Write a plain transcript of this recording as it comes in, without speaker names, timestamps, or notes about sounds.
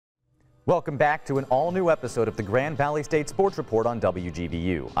Welcome back to an all-new episode of the Grand Valley State Sports Report on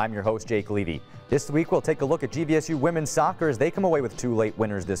WGVU. I'm your host, Jake Levy. This week, we'll take a look at GVSU women's soccer as they come away with 2 late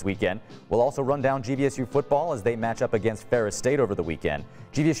winners this weekend. We'll also run down GVSU football as they match up against Ferris State over the weekend.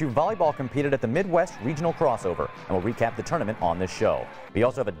 GVSU volleyball competed at the Midwest Regional Crossover, and we'll recap the tournament on this show. We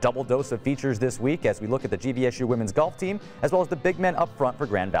also have a double dose of features this week as we look at the GVSU women's golf team, as well as the big men up front for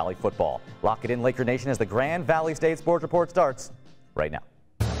Grand Valley football. Lock it in, Laker Nation, as the Grand Valley State Sports Report starts right now.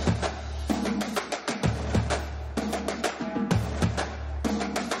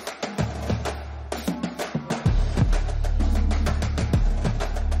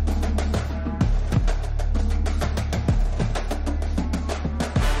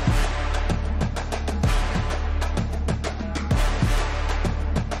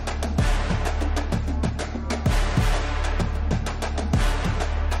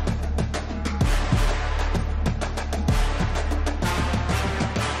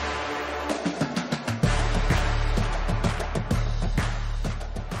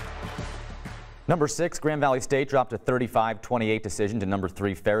 Number 6, Grand Valley State dropped a 35-28 decision to number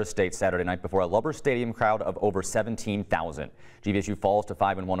 3 Ferris State Saturday night before a Lubber Stadium crowd of over 17,000. GVSU falls to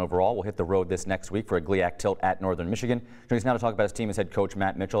 5-1 overall. We'll hit the road this next week for a GLIAC tilt at Northern Michigan. Joining us now to talk about his team is head coach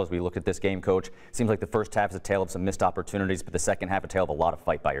Matt Mitchell. As we look at this game, coach, seems like the first half is a tale of some missed opportunities, but the second half a tale of a lot of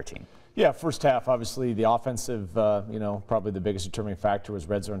fight by your team. Yeah, first half, obviously the offensive, probably the biggest determining factor was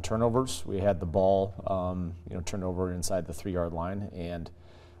red zone turnovers. We had the ball, turned over inside the 3-yard line, and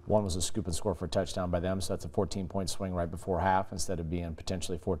one was a scoop and score for a touchdown by them, so that's a 14-point swing right before half. Instead of being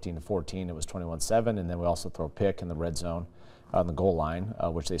potentially 14-14, it was 21-7, and then we also throw a pick in the red zone on the goal line,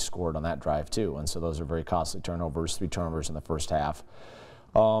 which they scored on that drive too. And so those are very costly turnovers, 3 turnovers in the first half.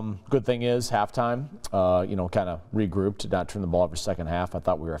 Good thing is halftime, kind of regrouped to not turn the ball over second half. I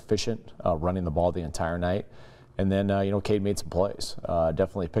thought we were efficient running the ball the entire night. And then, Cade made some plays.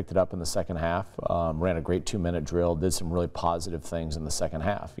 Definitely picked it up in the second half. Ran a great 2-minute drill. Did some really positive things in the second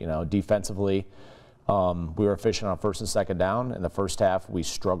half. Defensively, we were efficient on first and second down. In the first half, we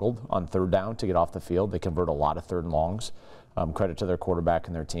struggled on third down to get off the field. They convert a lot of third and longs. Credit to their quarterback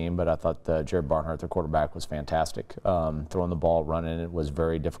and their team, but I thought Jared Barnhart, their quarterback, was fantastic. Throwing the ball, running it was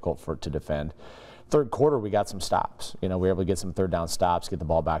very difficult to defend. Third quarter, we got some stops. We were able to get some third down stops, get the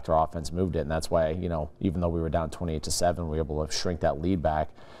ball back to our offense, moved it, and that's why, even though we were down 28-7, we were able to shrink that lead back.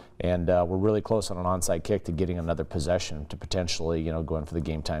 And we're really close on an onside kick to getting another possession to potentially, go in for the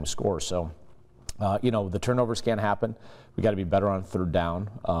game time score. So, the turnovers can't happen. We got to be better on third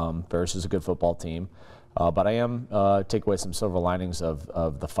down. Ferris is a good football team. But I am take away some silver linings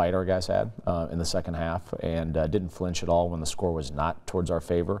of the fight our guys had in the second half, and didn't flinch at all when the score was not towards our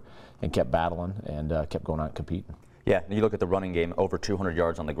favor, and kept battling and kept going out and competing. Yeah, and you look at the running game, over 200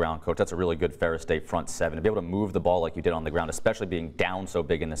 yards on the ground, Coach. That's a really good Ferris State front seven. To be able to move the ball like you did on the ground, especially being down so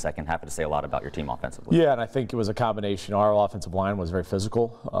big in the second half, to say a lot about your team offensively. Yeah, and I think it was a combination. Our offensive line was very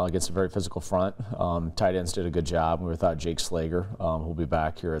physical, against a very physical front. Tight ends did a good job. We without Jake Slager, who'll be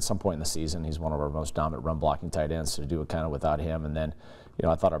back here at some point in the season. He's one of our most dominant run-blocking tight ends, so to do it kind of without him. And then,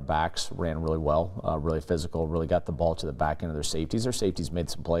 I thought our backs ran really well, really physical, really got the ball to the back end of their safeties. Their safeties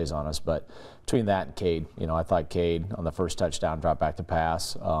made some plays on us, but between that and Cade, I thought Cade on the first touchdown dropped back to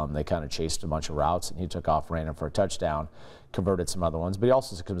pass. They kind of chased a bunch of routes, and he took off, ran in for a touchdown, converted some other ones, but he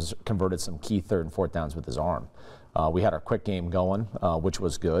also converted some key third and fourth downs with his arm. We had our quick game going, which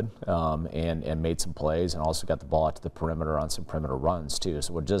was good, and made some plays, and also got the ball out to the perimeter on some perimeter runs too.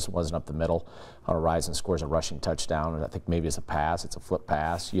 So it just wasn't up the middle. On a rise and scores a rushing touchdown, and I think maybe it's a pass. It's a flip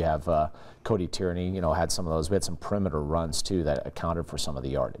pass. You have Cody Tierney, had some of those. We had some perimeter runs too that accounted for some of the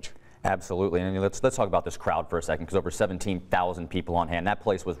yardage. Absolutely, and let's talk about this crowd for a second, because over 17,000 people on hand. That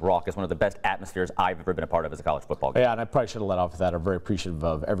place was raucous, one of the best atmospheres I've ever been a part of as a college football game. Yeah, and I probably should have let off with that. I'm very appreciative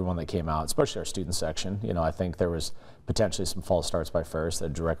of everyone that came out, especially our student section. I think there was potentially some false starts by Ferris that are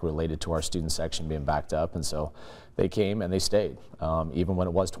directly related to our student section being backed up, and so they came and they stayed, even when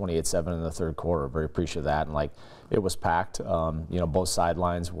it was 28-7 in the third quarter. Very appreciative of that, and it was packed. Both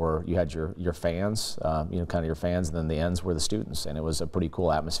sidelines were, you had your fans, kind of your fans, and then the ends were the students, and it was a pretty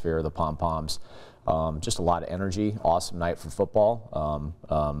cool atmosphere. The pom-poms, just a lot of energy. Awesome night for football.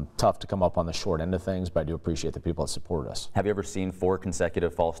 Tough to come up on the short end of things, but I do appreciate the people that supported us. Have you ever seen 4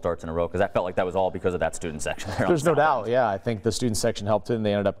 consecutive false starts in a row? Because I felt like that was all because of that student section. There's no doubt. Yeah, I think the student section helped it, and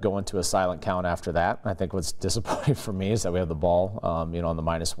they ended up going to a silent count after that. I think what's disappointing for me is that we have the ball, on the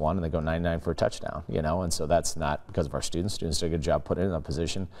 -1, and they go 99 for a touchdown. And so that's not because of our students. Students did a good job putting it in a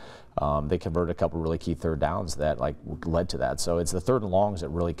position. They converted a couple really key third downs that led to that. So it's the third and longs that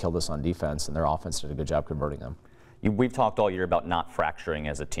really killed us on defense, and their offense did a good job converting them. We've talked all year about not fracturing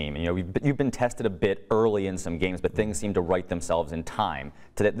as a team. And, you've been tested a bit early in some games, but things seem to right themselves in time.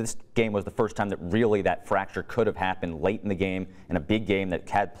 This game was the first time that really that fracture could have happened late in the game in a big game that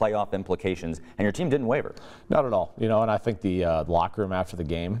had playoff implications, and your team didn't waver. Not at all. And I think the locker room after the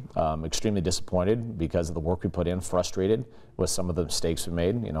game, extremely disappointed because of the work we put in, frustrated with some of the mistakes we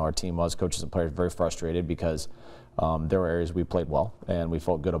made. Our team was, coaches and players, very frustrated because there were areas we played well and we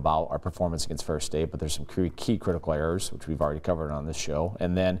felt good about our performance against Ferris State, but there's some key critical errors, which we've already covered on this show.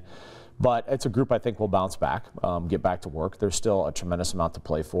 But it's a group I think will bounce back, get back to work. There's still a tremendous amount to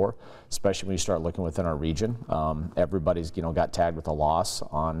play for, especially when you start looking within our region. Everybody's got tagged with a loss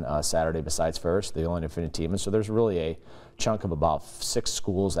on Saturday besides Ferris, the only defending team. And so there's really a chunk of about 6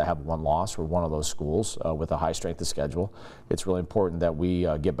 schools that have one loss. We're one of those schools with a high strength of schedule. It's really important that we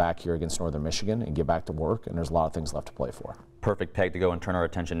get back here against Northern Michigan and get back to work, and there's a lot of things left to play for. Perfect peg to go and turn our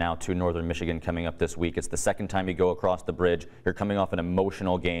attention now to Northern Michigan coming up this week. It's the second time you go across the bridge. You're coming off an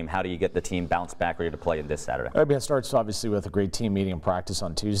emotional game. How do you get the team bounced back ready to play this Saturday? I mean, it starts obviously with a great team meeting and practice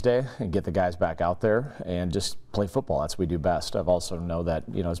on Tuesday and get the guys back out there and just play football. That's what we do best. I've also know that,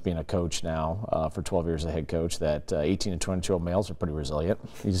 as being a coach now for 12 years as a head coach, that 18 and 22-year-old males are pretty resilient.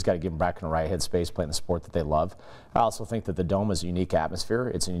 You just got to get them back in the right headspace, playing the sport that they love. I also think that the Dome is a unique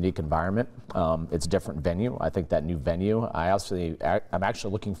atmosphere. It's a unique environment. It's a different venue. I think that new venue, I'm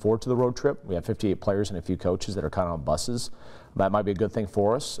actually looking forward to the road trip. We have 58 players and a few coaches that are kind of on buses. That might be a good thing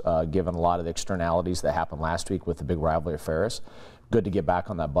for us, given a lot of the externalities that happened last week with the big rivalry of Ferris. Good to get back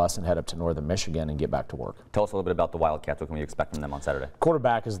on that bus and head up to Northern Michigan and get back to work. Tell us a little bit about the Wildcats. What can we expect from them on Saturday?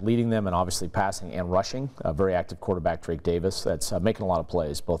 Quarterback is leading them and obviously passing and rushing. A very active quarterback, Drake Davis, that's making a lot of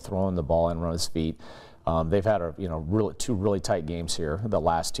plays, both throwing the ball and running his feet. They've had two really tight games here. The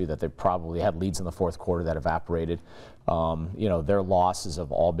last two that they probably had leads in the fourth quarter that evaporated. Their losses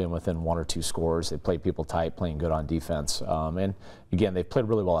have all been within 1 or 2 scores. They play people tight, playing good on defense. And again, they've played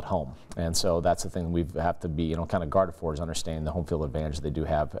really well at home. And so that's the thing we have to be, kind of guarded for, is understanding the home field advantage they do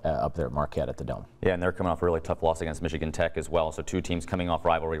have up there at Marquette at the Dome. Yeah, and they're coming off a really tough loss against Michigan Tech as well. So 2 teams coming off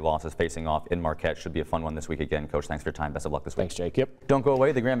rivalry losses facing off in Marquette. Should be a fun one this week again. Coach, thanks for your time. Best of luck this week. Thanks, Jake. Yep. Don't go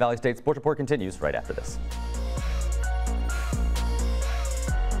away. The Grand Valley State Sports Report continues right after this.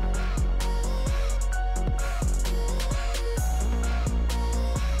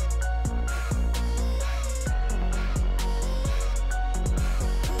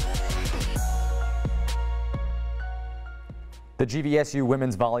 The GVSU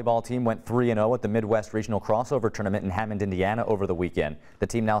women's volleyball team went 3-0 at the Midwest Regional Crossover Tournament in Hammond, Indiana over the weekend. The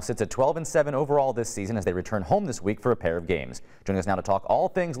team now sits at 12-7 overall this season as they return home this week for a pair of games. Joining us now to talk all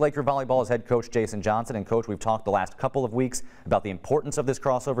things Laker volleyball is head coach Jason Johnson. And coach, we've talked the last couple of weeks about the importance of this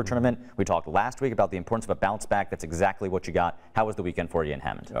crossover tournament. We talked last week about the importance of a bounce back. That's exactly what you got. How was the weekend for you in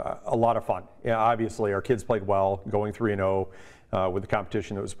Hammond? A lot of fun. Yeah, obviously our kids played well, going 3-0. With the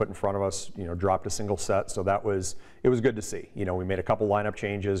competition that was put in front of us, dropped a single set, so it was good to see. We made a couple lineup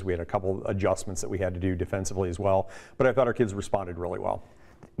changes, we had a couple adjustments that we had to do defensively as well, but I thought our kids responded really well.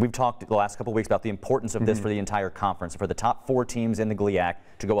 We've talked the last couple of weeks about the importance of this for the entire conference, for the top 4 teams in the GLIAC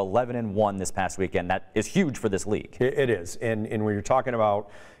to go 11-1 this past weekend. That is huge for this league. It is, and when you're talking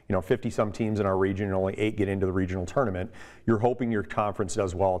about 50-some teams in our region and only 8 get into the regional tournament, you're hoping your conference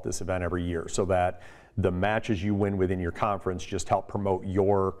does well at this event every year, so that the matches you win within your conference just help promote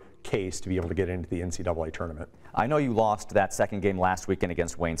your case to be able to get into the NCAA tournament. I know you lost that second game last weekend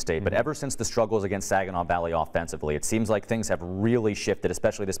against Wayne State, but ever since the struggles against Saginaw Valley offensively, it seems like things have really shifted,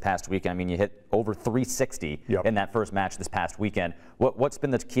 especially this past weekend. I mean, you hit over 360 in that first match this past weekend. What's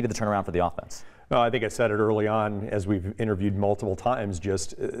been the key to the turnaround for the offense? I think I said it early on, as we've interviewed multiple times,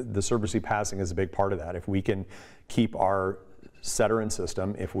 just the service passing is a big part of that. If we can keep our setter and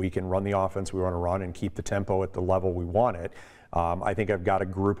system, if we can run the offense we want to run and keep the tempo at the level we want it, I think I've got a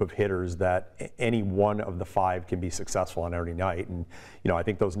group of hitters that any one of the 5 can be successful on every night. And, I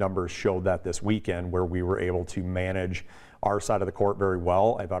think those numbers showed that this weekend, where we were able to manage our side of the court very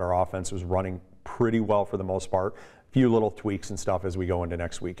well. I thought our offense was running pretty well for the most part. A few little tweaks and stuff as we go into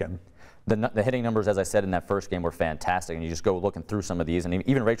next weekend. The hitting numbers, as I said, in that first game were fantastic, and you just go looking through some of these, and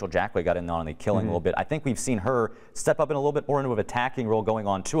even Rachel Jackway got in on the killing a little bit. I think we've seen her step up in a little bit more into an attacking role going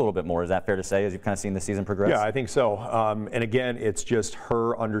on too a little bit more. Is that fair to say, as you've kind of seen the season progress? Yeah, I think so. And again, it's just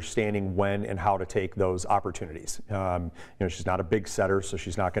her understanding when and how to take those opportunities. She's not a big setter, so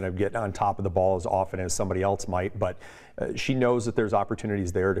she's not going to get on top of the ball as often as somebody else might, but she knows that there's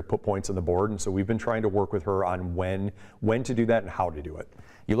opportunities there to put points on the board, and so we've been trying to work with her on when to do that and how to do it.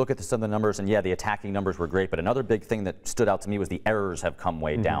 You look at some of the numbers, and yeah, the attacking numbers were great, but another big thing that stood out to me was the errors have come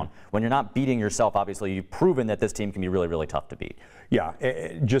way down. When you're not beating yourself, obviously, you've proven that this team can be really, really tough to beat. Yeah,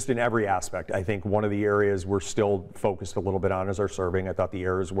 just in every aspect. I think one of the areas we're still focused a little bit on is our serving. I thought the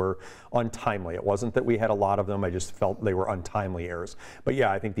errors were untimely. It wasn't that we had a lot of them. I just felt they were untimely errors. But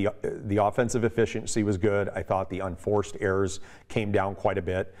yeah, I think the offensive efficiency was good. I thought the unforced errors came down quite a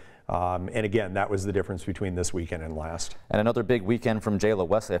bit. And again, that was the difference between this weekend and last. And another big weekend from Jayla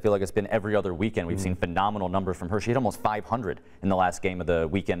Wesley. I feel like it's been every other weekend. We've seen phenomenal numbers from her. She hit almost 500 in the last game of the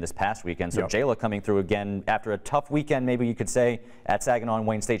weekend this past weekend. So Jayla coming through again after a tough weekend, maybe you could say, at Saginaw and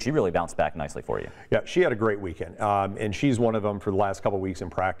Wayne State. She really bounced back nicely for you. Yeah, she had a great weekend. And she's one of them for the last couple of weeks in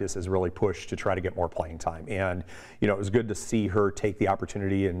practice has really pushed to try to get more playing time. And, you know, it was good to see her take the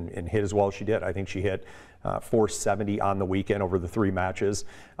opportunity and hit as well as she did. I think she hit 470 on the weekend over the 3 matches.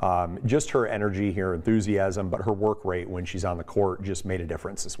 Just her energy, her enthusiasm, but her work rate when she's on the court just made a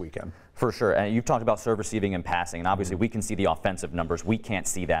difference this weekend. For sure. And you've talked about serve receiving and passing, and obviously we can see the offensive numbers. We can't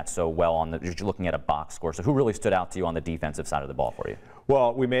see that so well on you're looking at a box score. So who really stood out to you on the defensive side of the ball for you?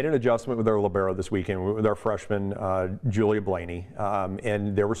 Well, we made an adjustment with our libero this weekend with our freshman Julia Blaney,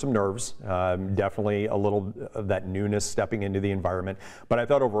 and there were some nerves, definitely a little of that newness stepping into the environment, but I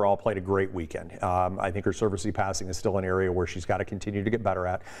thought overall played a great weekend. I think her serve receive passing is still an area where she's got to continue to get better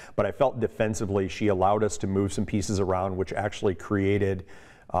at, but I felt defensively she allowed us to move some pieces around, which actually created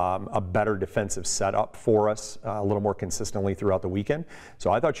a better defensive setup for us a little more consistently throughout the weekend.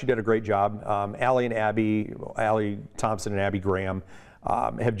 So I thought she did a great job. Allie Thompson and Abby Graham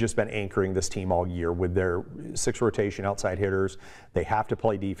have just been anchoring this team all year with their 6 rotation outside hitters. They have to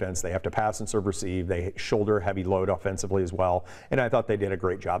play defense. They have to pass and serve receive. They shoulder heavy load offensively as well. And I thought they did a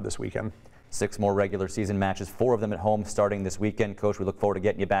great job this weekend. 6 more regular season matches, 4 of them at home starting this weekend. Coach, we look forward to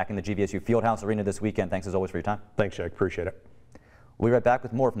getting you back in the GVSU Fieldhouse Arena this weekend. Thanks as always for your time. Thanks, Jake. Appreciate it. We'll be right back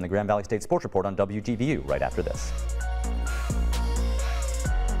with more from the Grand Valley State Sports Report on WGVU right after this.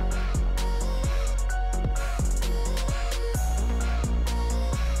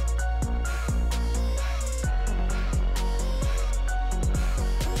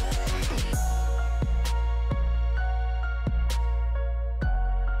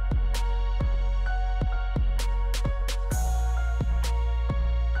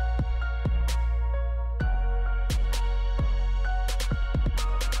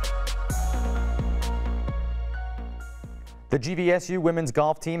 The GVSU women's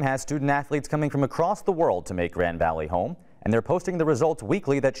golf team has student athletes coming from across the world to make Grand Valley home, and they're posting the results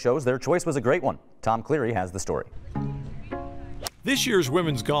weekly that shows their choice was a great one. Tom Cleary has the story. This year's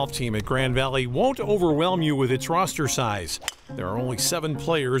women's golf team at Grand Valley won't overwhelm you with its roster size. There are only 7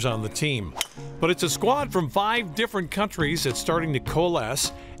 players on the team. But it's a squad from 5 different countries that's starting to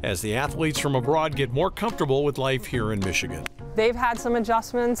coalesce as the athletes from abroad get more comfortable with life here in Michigan. They've had some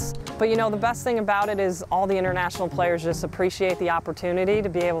adjustments, but you know, the best thing about it is all the international players just appreciate the opportunity to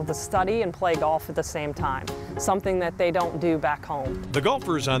be able to study and play golf at the same time, something that they don't do back home. The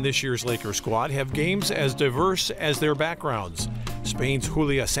golfers on this year's Lakers squad have games as diverse as their backgrounds. Spain's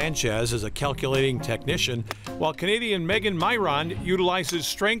Julia Sanchez is a calculating technician, while Canadian Megan Myron utilizes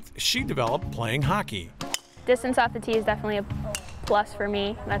strength she developed playing hockey. Distance off the tee is definitely a plus for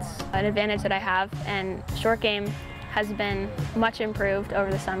me. That's an advantage that I have, and short game has been much improved over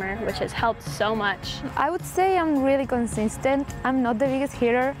the summer, which has helped so much. I would say I'm really consistent. I'm not the biggest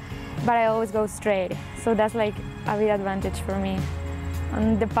hitter, but I always go straight. So that's like a big advantage for me.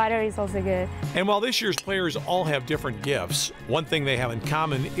 And the putter is also good. And while this year's players all have different gifts, one thing they have in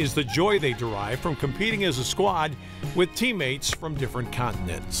common is the joy they derive from competing as a squad with teammates from different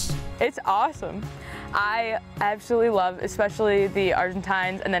continents. It's awesome. I absolutely love, especially the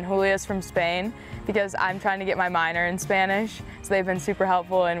Argentines and then Julia's from Spain, because I'm trying to get my minor in Spanish. So they've been super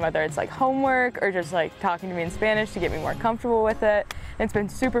helpful in whether it's like homework or just like talking to me in Spanish to get me more comfortable with it. And it's been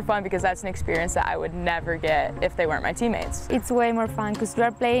super fun because that's an experience that I would never get if they weren't my teammates. It's way more fun because you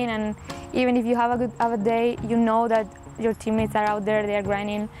are playing, and even if you have a day, you know that your teammates are out there, they are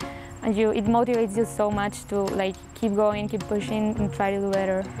grinding, and it motivates you so much to like keep going, keep pushing, and try to do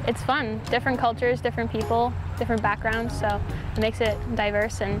better. It's fun. Different cultures, different people, different backgrounds, so it makes it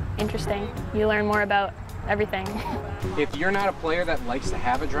diverse and interesting. You learn more about everything. If you're not a player that likes to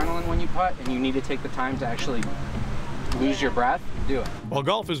have adrenaline when you putt and you need to take the time to actually lose your breath, do it. While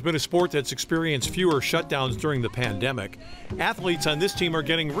golf has been a sport that's experienced fewer shutdowns during the pandemic, athletes on this team are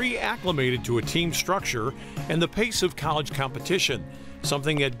getting reacclimated to a team structure and the pace of college competition,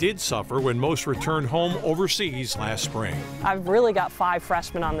 something that did suffer when most returned home overseas last spring. I've really got 5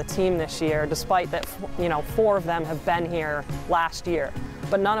 freshmen on the team this year, despite that, you know, 4 of them have been here last year.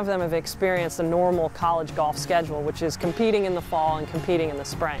 but none of them have experienced a normal college golf schedule, which is competing in the fall and competing in the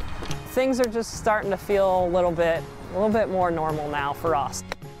spring. Things are just starting to feel a little bit more normal now for us.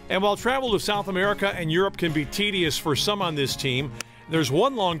 And while travel to South America and Europe can be tedious for some on this team, there's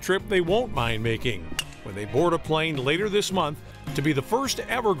one long trip they won't mind making when they board a plane later this month to be the first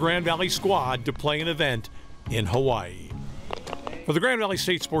ever Grand Valley squad to play an event in Hawaii. For the Grand Valley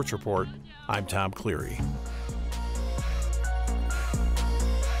State Sports Report, I'm Tom Cleary.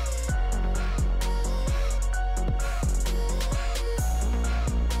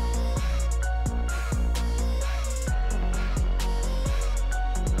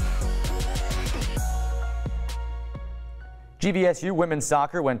 GVSU women's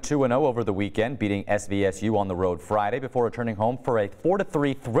soccer went 2-0 over the weekend, beating SVSU on the road Friday before returning home for a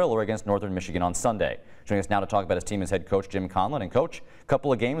 4-3 thriller against Northern Michigan on Sunday. Joining us now to talk about his team is head coach Jim Conlon. And coach, a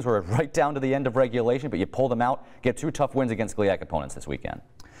couple of games were right down to the end of regulation, but you pulled them out, get 2 tough wins against GLIAC opponents this weekend.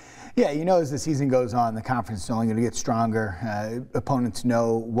 Yeah, you know, as the season goes on, the conference is only going to get stronger. Opponents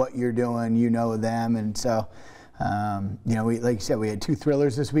know what you're doing, you know them, and so, you know, like you said, we had 2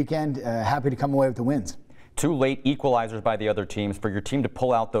 thrillers this weekend. Happy to come away with the wins. 2 late equalizers by the other teams. For your team to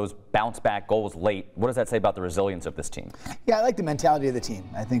pull out those bounce-back goals late, what does that say about the resilience of this team? Yeah, I like the mentality of the team.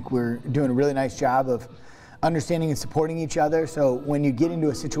 I think we're doing a really nice job of understanding and supporting each other. So when you get into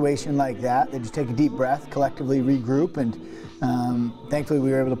a situation like that, they just take a deep breath, collectively regroup, and thankfully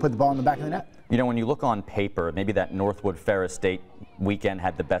we were able to put the ball in the back of the net. You know, when you look on paper, maybe that Northwood Ferris State weekend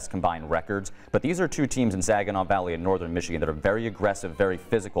had the best combined records, but these are 2 teams in Saginaw Valley and Northern Michigan that are very aggressive, very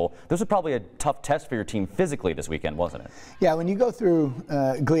physical. This was probably a tough test for your team physically this weekend, wasn't it? Yeah, when you go through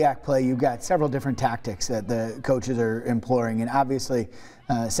GLIAC play, you've got several different tactics that the coaches are employing, and obviously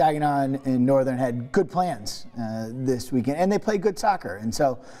Saginaw and Northern had good plans this weekend, and they play good soccer. And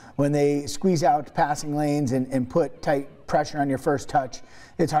so when they squeeze out passing lanes and put tight pressure on your first touch,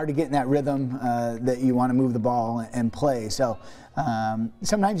 it's hard to get in that rhythm that you want to move the ball and play. So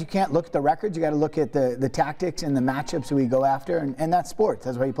sometimes you can't look at the records. You got to look at the tactics and the matchups that we go after, and that's sports.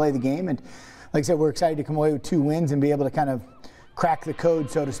 That's why you play the game. And like I said, we're excited to come away with 2 wins and be able to kind of crack the code,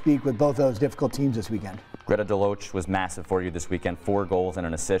 so to speak, with both those difficult teams this weekend. Greta Deloach was massive for you this weekend, 4 goals and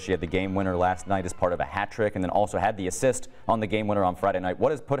an assist. She had the game winner last night as part of a hat trick, and then also had the assist on the game winner on Friday night.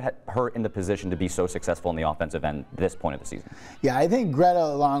 What has put her in the position to be so successful in the offensive end at this point of the season? Yeah, I think Greta,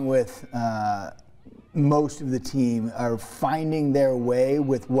 along with most of the team, are finding their way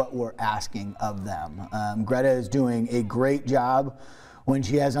with what we're asking of them. Greta is doing a great job when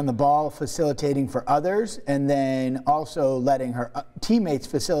she has on the ball, facilitating for others, and then also letting her teammates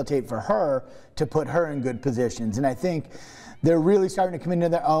facilitate for her to put her in good positions. And I think they're really starting to come into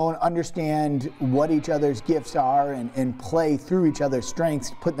their own, understand what each other's gifts are, and play through each other's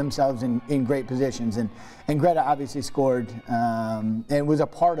strengths, put themselves in great positions. And Greta obviously scored and was a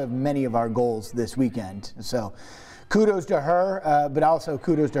part of many of our goals this weekend. So kudos to her, but also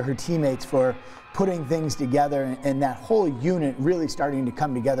kudos to her teammates for putting things together, and that whole unit really starting to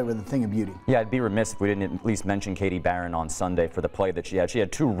come together with a thing of beauty. Yeah, I'd be remiss if we didn't at least mention Katie Barron on Sunday for the play that she had. She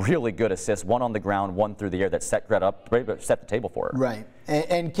had 2 really good assists, one on the ground, one through the air, that set Greta up, set the table for her. Right,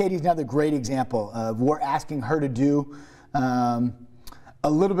 and Katie's another great example of we're asking her to do a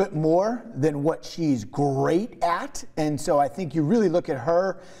little bit more than what she's great at, and so I think you really look at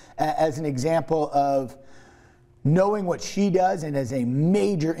her as an example of knowing what she does and has a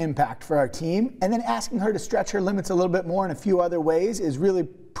major impact for our team, and then asking her to stretch her limits a little bit more in a few other ways is really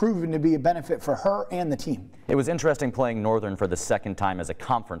proven to be a benefit for her and the team. It was interesting playing Northern for the 2nd time as a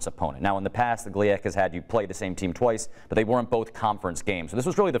conference opponent. Now, in the past, the GLIAC has had you play the same team twice, but they weren't both conference games. So this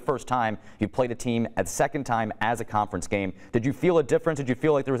was really the first time you played a team at the 2nd time as a conference game. Did you feel a difference? Did you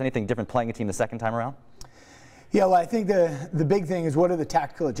feel like there was anything different playing a team the 2nd time around? Yeah, well, I think the big thing is what are the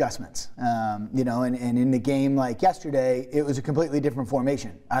tactical adjustments? You know, and in the game like yesterday, it was a completely different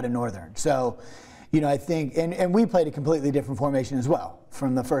formation out of Northern. So, you know, I think, and we played a completely different formation as well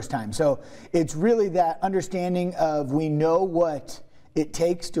from the first time. So it's really that understanding of we know what it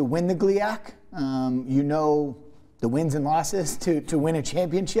takes to win the GLIAC. You know the wins and losses to win a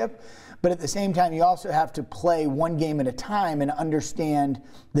championship. But at the same time, you also have to play one game at a time and understand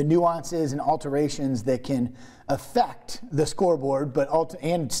the nuances and alterations that can affect the scoreboard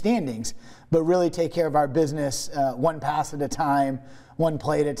and standings, but really take care of our business one pass at a time, one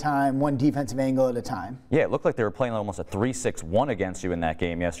play at a time, one defensive angle at a time. Yeah, it looked like they were playing almost a 3-6-1 against you in that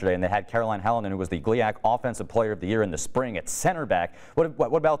game yesterday, and they had Caroline Hallinan, who was the GLIAC Offensive Player of the Year in the spring, at center back.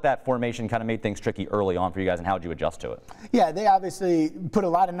 What about that formation kind of made things tricky early on for you guys, and how did you adjust to it? Yeah, they obviously put a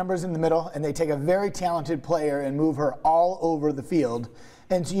lot of numbers in the middle, and they take a very talented player and move her all over the field.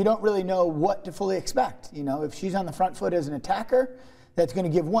 And so you don't really know what to fully expect. You know, if she's on the front foot as an attacker, that's going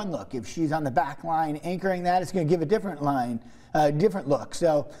to give one look. If she's on the back line anchoring that, it's going to give a different different look.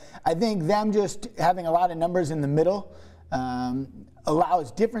 So I think them just having a lot of numbers in the middle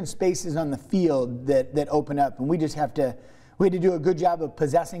allows different spaces on the field that open up, and we had to do a good job of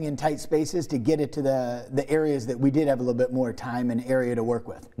possessing in tight spaces to get it to the areas that we did have a little bit more time and area to work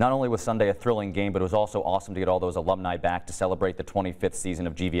with. Not only was Sunday a thrilling game, but it was also awesome to get all those alumni back to celebrate the 25th season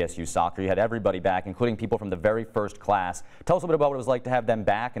of GVSU soccer. You had everybody back, including people from the very first class. Tell us a bit about what it was like to have them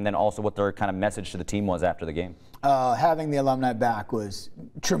back, and then also what their kind of message to the team was after the game. Having the alumni back was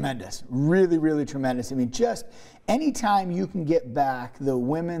tremendous, really, really tremendous. I mean, just anytime you can get back the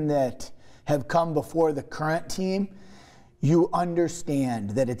women that have come before the current team, you understand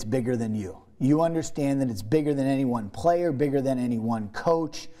that it's bigger than you. You understand that it's bigger than any one player, bigger than any one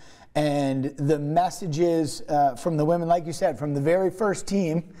coach. And the messages from the women, like you said, from the very first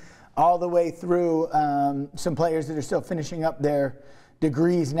team all the way through some players that are still finishing up their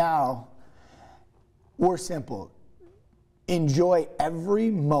degrees now, were simple. Enjoy every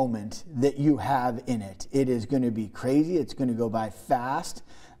moment that you have in it. It is going to be crazy. It's going to go by fast.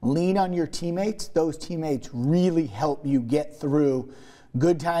 Lean on your teammates. Those teammates really help you get through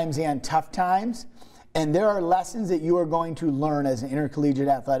good times and tough times. And there are lessons that you are going to learn as an intercollegiate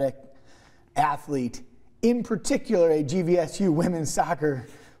athlete, in particular a GVSU women's soccer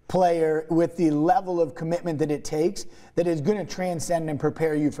player, with the level of commitment that it takes, that is going to transcend and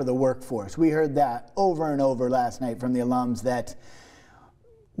prepare you for the workforce. We heard that over and over last night from the alums, that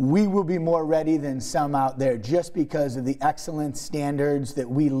we will be more ready than some out there just because of the excellent standards that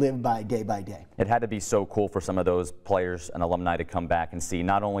we live by day. It had to be so cool for some of those players and alumni to come back and see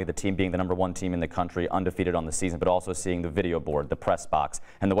not only the team being the #1 team in the country, undefeated on the season, but also seeing the video board, the press box,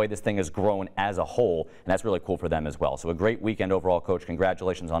 and the way this thing has grown as a whole. And that's really cool for them as well. So a great weekend overall, Coach.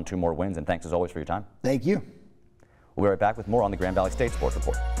 Congratulations on 2 more wins, and thanks as always for your time. Thank you. We'll be right back with more on the Grand Valley State Sports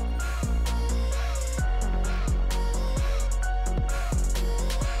Report.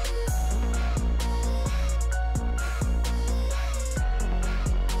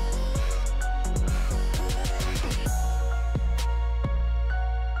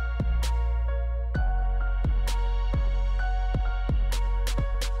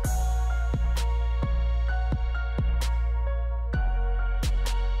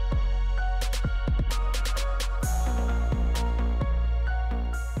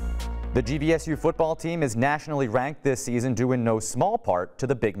 The GVSU football team is nationally ranked this season, due in no small part to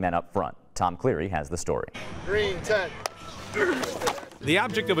the big men up front. Tom Cleary has the story. Green 10. The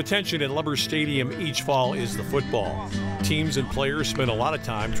object of attention at Lumber Stadium each fall is the football. Teams and players spend a lot of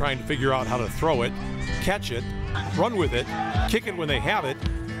time trying to figure out how to throw it, catch it, run with it, kick it when they have it,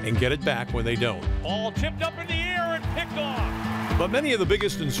 and get it back when they don't. Ball tipped up in the air and picked off. But many of the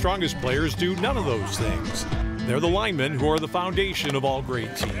biggest and strongest players do none of those things. They're the linemen, who are the foundation of all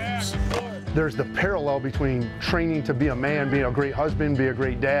great teams. There's the parallel between training to be a man, being a great husband, be a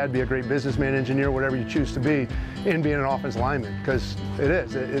great dad, be a great businessman, engineer, whatever you choose to be, and being an offensive lineman, because it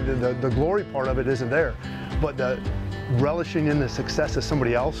is. The glory part of it isn't there, but the relishing in the success of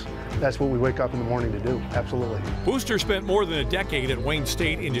somebody else, that's what we wake up in the morning to do, absolutely. Booster spent more than a decade at Wayne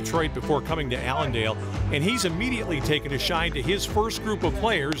State in Detroit before coming to Allendale, and he's immediately taken a shine to his first group of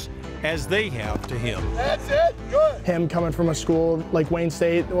players as they have to him. That's it, good. Him coming from a school like Wayne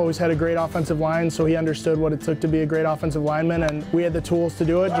State always had a great offensive line, so he understood what it took to be a great offensive lineman, and we had the tools to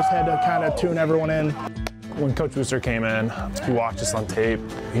do it, just had to kind of tune everyone in. When Coach Booster came in, he watched us on tape.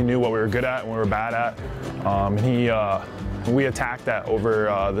 He knew what we were good at and we were bad at, and we attacked that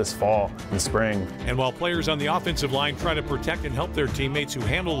over this fall and spring. And while players on the offensive line try to protect and help their teammates who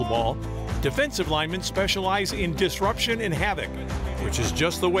handle the ball, defensive linemen specialize in disruption and havoc, which is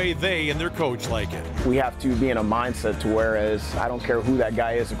just the way they and their coach like it. We have to be in a mindset to whereas I don't care who that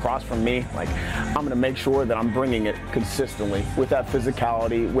guy is across from me, like I'm going to make sure that I'm bringing it consistently with that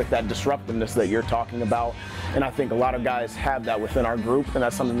physicality, with that disruptiveness that you're talking about. And I think a lot of guys have that within our group, and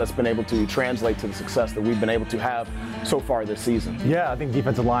that's something that's been able to translate to the success that we've been able to have so far this season. Yeah, I think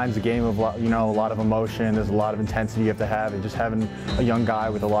defensive line's a game of a lot of emotion. There's a lot of intensity you have to have, and just having a young guy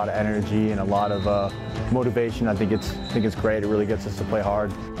with a lot of energy and a lot of motivation, I think it's great. It really gets us to play hard.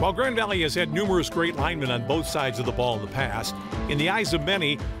 While Grand Valley has had numerous great linemen on both sides of the ball in the past, in the eyes of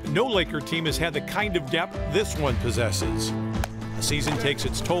many, no Laker team has had the kind of depth this one possesses. The season takes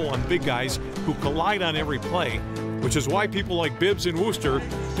its toll on big guys who collide on every play, which is why people like Bibbs and Wooster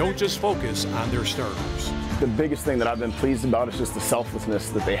don't just focus on their starters. The biggest thing that I've been pleased about is just the selflessness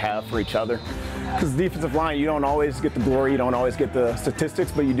that they have for each other. Because the defensive line, you don't always get the glory, you don't always get the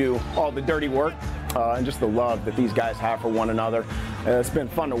statistics, but you do all the dirty work and just the love that these guys have for one another. It's been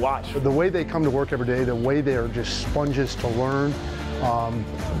fun to watch. The way they come to work every day, the way they are just sponges to learn,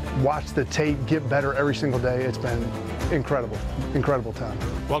 Watch the tape, get better every single day. It's been incredible, incredible time.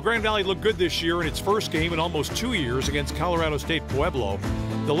 While Grand Valley looked good this year in its first game in almost 2 years against Colorado State Pueblo,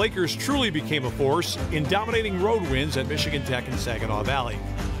 the Lakers truly became a force in dominating road wins at Michigan Tech and Saginaw Valley.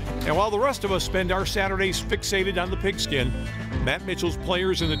 And while the rest of us spend our Saturdays fixated on the pigskin, Matt Mitchell's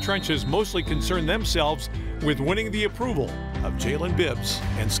players in the trenches mostly concern themselves with winning the approval of Jalen Bibbs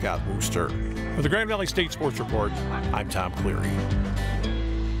and Scott Wooster. For the Grand Valley State Sports Report, I'm Tom Cleary.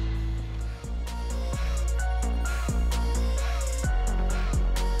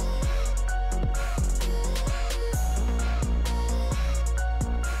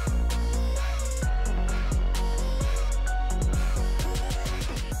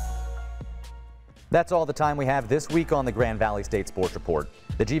 That's all the time we have this week on the Grand Valley State Sports Report.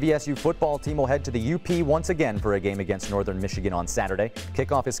 The GVSU football team will head to the UP once again for a game against Northern Michigan on Saturday.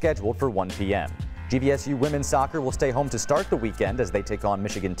 Kickoff is scheduled for 1 p.m. GVSU women's soccer will stay home to start the weekend as they take on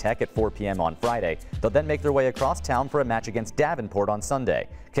Michigan Tech at 4 p.m. on Friday. They'll then make their way across town for a match against Davenport on Sunday.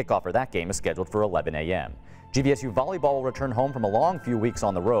 Kickoff for that game is scheduled for 11 a.m. GVSU Volleyball will return home from a long few weeks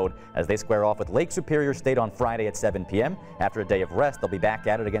on the road as they square off with Lake Superior State on Friday at 7 p.m. After a day of rest, they'll be back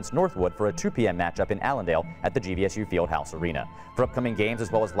at it against Northwood for a 2 p.m. matchup in Allendale at the GVSU Fieldhouse Arena. For upcoming games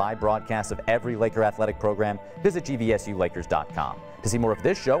as well as live broadcasts of every Laker athletic program, visit GVSULakers.com. To see more of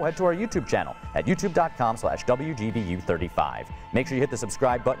this show, head to our YouTube channel at youtube.com/WGVU35. Make sure you hit the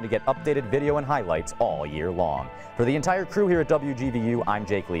subscribe button to get updated video and highlights all year long. For the entire crew here at WGVU, I'm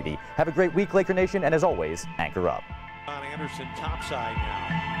Jake Levy. Have a great week, Laker Nation, and as always, anchor up. On Anderson topside now.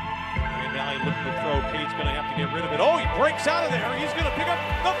 Grand Valley looking to throw. Cade's going to have to get rid of it. Oh, he breaks out of there. He's going to pick up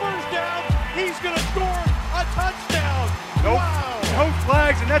the first down. He's going to score a touchdown. Wow. No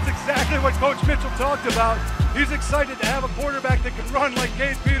flags, and that's exactly what Coach Mitchell talked about. He's excited to have a quarterback that can run like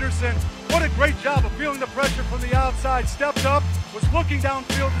Cade Peterson. What a great job of feeling the pressure from the outside. Stepped up, was looking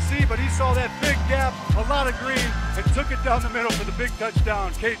downfield to see, but he saw that big gap, a lot of green, and took it down the middle for the big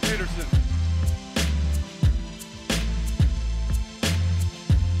touchdown. Cade Peterson.